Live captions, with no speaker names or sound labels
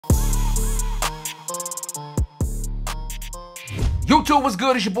YouTube, what's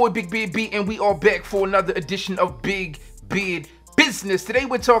good? It's your boy Big Beard B, and we are back for another edition of Big Beard Business. Today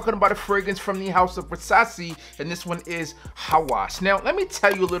we're talking about a fragrance from the house of Rasasi, and this one is Hawas. Now, let me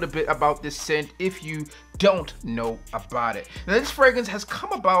tell you a little bit about this scent if you don't know about it. Now, this fragrance has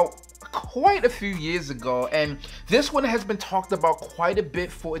come about quite a few years ago, and this one has been talked about quite a bit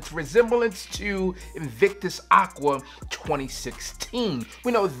for its resemblance to Invictus Aqua 2016.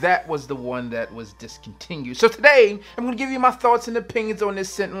 We know that was the one that was discontinued. So today, I'm going to give you my thoughts and opinions on this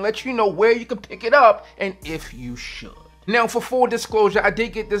scent and let you know where you can pick it up and if you should. Now, for full disclosure, I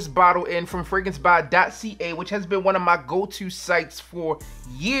did get this bottle in from FREEBIES, which has been one of my go-to sites for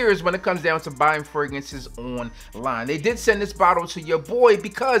years when it comes down to buying fragrances online. They did send this bottle to your boy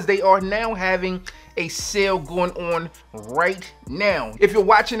because they are now having a sale going on right now. If you're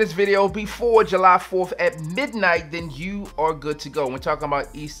watching this video before July 4th at midnight, then you are good to go. We're talking about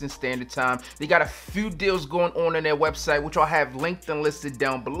Eastern Standard Time. They got a few deals going on their website, which I'll have linked and listed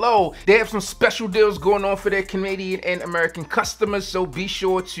down below. They have some special deals going on for their Canadian and American customers, so be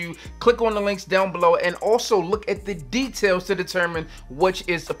sure to click on the links down below and also look at the details to determine which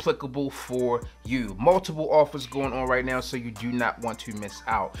is applicable for you. Multiple offers going on right now, so you do not want to miss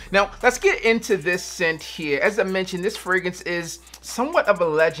out. Now, let's get into this scent here. As I mentioned, this fragrance is somewhat of a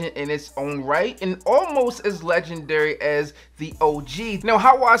legend in its own right and almost as legendary as the OG. Now,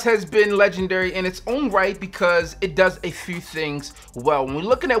 Hawas has been legendary in its own right because it does a few things well. When we're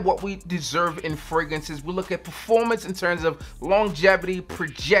looking at what we deserve in fragrances, we look at performance in terms of longevity,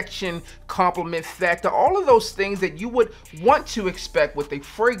 projection, compliment factor, all of those things that you would want to expect with a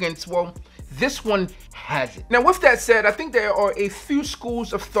fragrance. Well, this one has it. Now, with that said, I think there are a few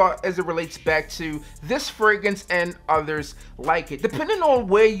schools of thought as it relates back to this fragrance and others like it. Depending on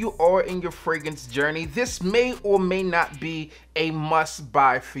where you are in your fragrance journey, this may or may not be a must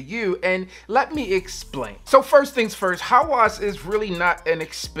buy for you, and let me explain. So first things first, Hawas is really not an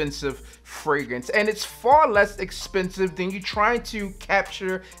expensive fragrance, and it's far less expensive than you trying to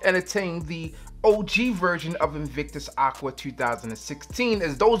capture and attain the OG version of Invictus Aqua 2016,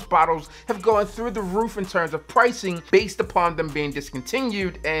 as those bottles have gone through the roof in terms of pricing based upon them being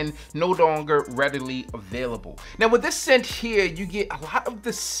discontinued and no longer readily available. Now, with this scent here, you get a lot of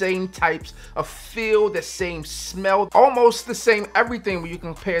the same types of feel, the same smell, almost the same everything when you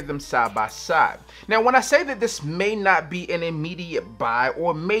compare them side by side. Now, when I say that this may not be an immediate buy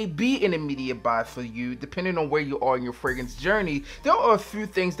or may be an immediate buy for you, depending on where you are in your fragrance journey, there are a few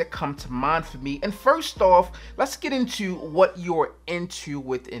things that come to mind for me. And first off, let's get into what you're into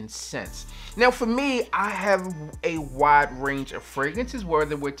within scents. Now, for me, I have a wide range of fragrances,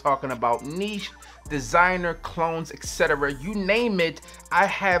 whether we're talking about niche, designer, clones, etc. You name it, I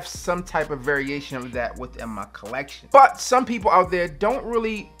have some type of variation of that within my collection. But some people out there don't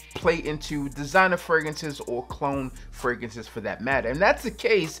really play into designer fragrances or clone fragrances for that matter. And that's the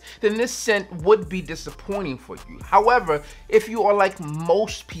case, then this scent would be disappointing for you. However, if you are like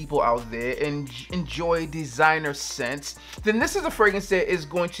most people out there and enjoy designer scents, then this is a fragrance that is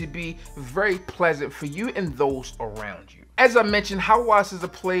going to be very pleasant for you and those around you. As I mentioned, Hawas is a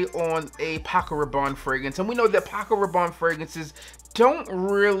play on a Paco Rabanne fragrance, and we know that Paco Rabanne fragrances don't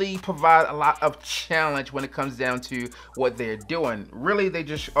really provide a lot of challenge when it comes down to what they're doing. Really, they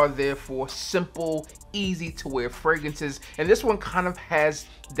just are there for simple, easy to wear fragrances, and this one kind of has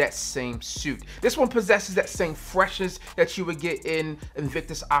that same suit. This one possesses that same freshness that you would get in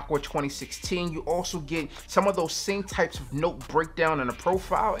Invictus Aqua 2016. You also get some of those same types of note breakdown in a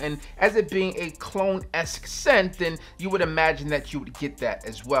profile, and as it being a clone-esque scent, then you would imagine that you would get that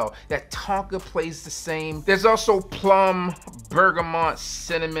as well. That tonka plays the same. There's also plum, bergamot,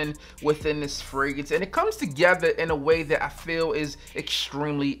 cinnamon within this fragrance, and it comes together in a way that I feel is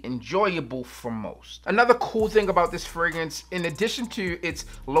extremely enjoyable for most. Another cool thing about this fragrance, in addition to its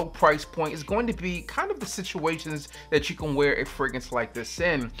low price point, is going to be kind of the situations that you can wear a fragrance like this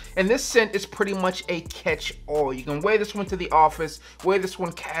in. And this scent is pretty much a catch-all. You can wear this one to the office, wear this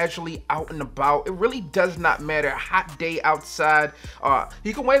one casually out and about. It really does not matter. Hot day outside,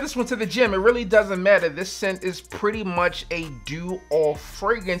 you can wear this one to the gym. It really doesn't matter. This scent is pretty much a do-all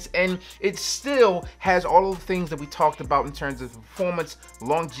fragrance, and it still has all of the things that we talked about in terms of performance,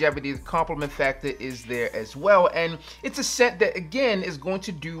 longevity. The compliment factor is there as well, and it's a scent that again is going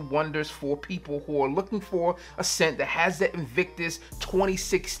to do wonders for people who are looking for a scent that has that Invictus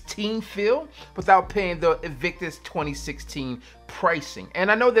 2016 feel without paying the Invictus 2016 pricing.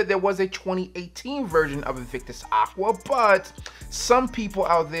 And I know that there was a 2018 version of Invictus Aqua, but some people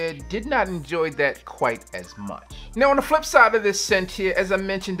out there did not enjoy that quite as much. Now on the flip side of this scent here, as I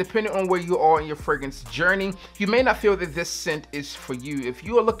mentioned, depending on where you are in your fragrance journey, you may not feel that this scent is for you. If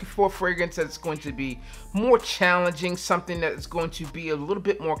you are looking for a fragrance that's going to be more challenging, something that is going to be a little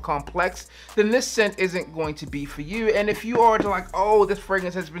bit more complex, then this scent isn't going to be for you. And if you are like, oh, this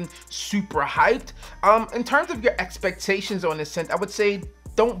fragrance has been super hyped, in terms of your expectations on this scent, I would say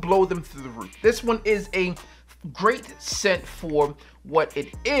don't blow them through the roof. This one is a great scent for what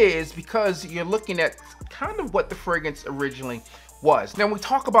it is, because you're looking at kind of what the fragrance originally was. Now, when we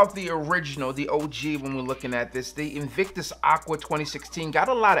talk about the original, the OG, when we're looking at this, the Invictus Aqua 2016 got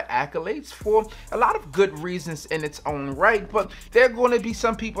a lot of accolades for a lot of good reasons in its own right, but there are going to be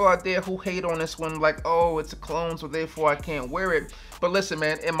some people out there who hate on this one, like, oh, it's a clone, so therefore I can't wear it. But listen,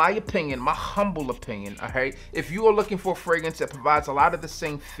 man, in my opinion, my humble opinion, all right, if you are looking for a fragrance that provides a lot of the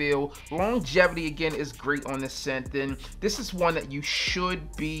same feel, longevity again is great on this scent, then this is one that you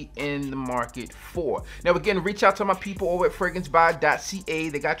should be in the market for. Now, again, reach out to my people over at FragranceBuy.ca.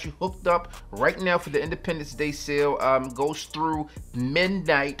 They got you hooked up right now for the Independence Day sale. Goes through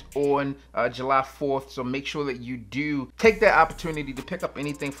midnight on July 4th, so make sure that you do take that opportunity to pick up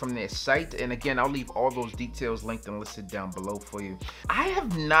anything from their site. And again, I'll leave all those details linked and listed down below for you. I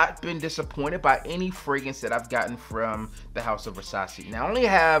have not been disappointed by any fragrance that I've gotten from the House of Rasasi. Now, I only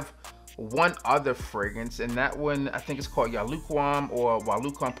have one other fragrance, and that one I think it's called Yalukwam or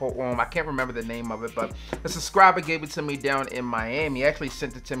Walukwam Potwam. I can't remember the name of it, but a subscriber gave it to me down in Miami. He actually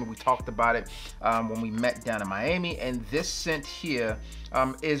sent it to me. We talked about it when we met down in Miami, and this scent here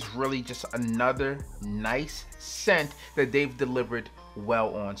is really just another nice scent that they've delivered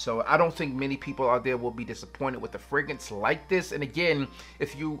well on. So I don't think many people out there will be disappointed with a fragrance like this. And again,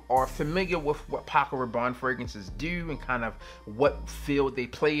 if you are familiar with what Paco Rabanne fragrances do and kind of what field they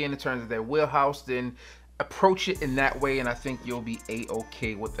play in terms of their wheelhouse, then approach it in that way, and I think you'll be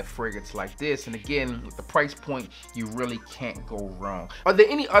a-okay with a fragrance like this. And again, with the price point, you really can't go wrong. Are there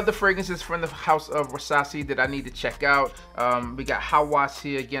any other fragrances from the House of Rasasi that I need to check out? We got Hawas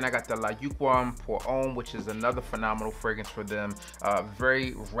here. Again, I got the Yalukwam Potwam, which is another phenomenal fragrance for them.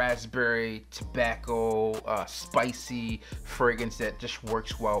 Very raspberry, tobacco, spicy fragrance that just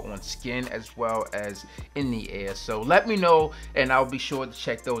works well on skin as well as in the air. So let me know, and I'll be sure to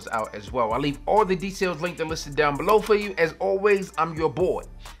check those out as well. I'll leave all the details linked and listed down below for you. As always, I'm your boy,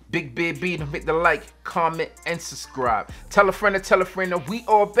 Big Beard B. Don't forget to like, comment, and subscribe. Tell a friend that we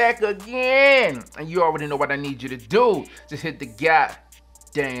are back again. And you already know what I need you to do. Just hit the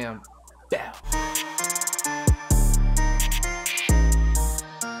goddamn bell.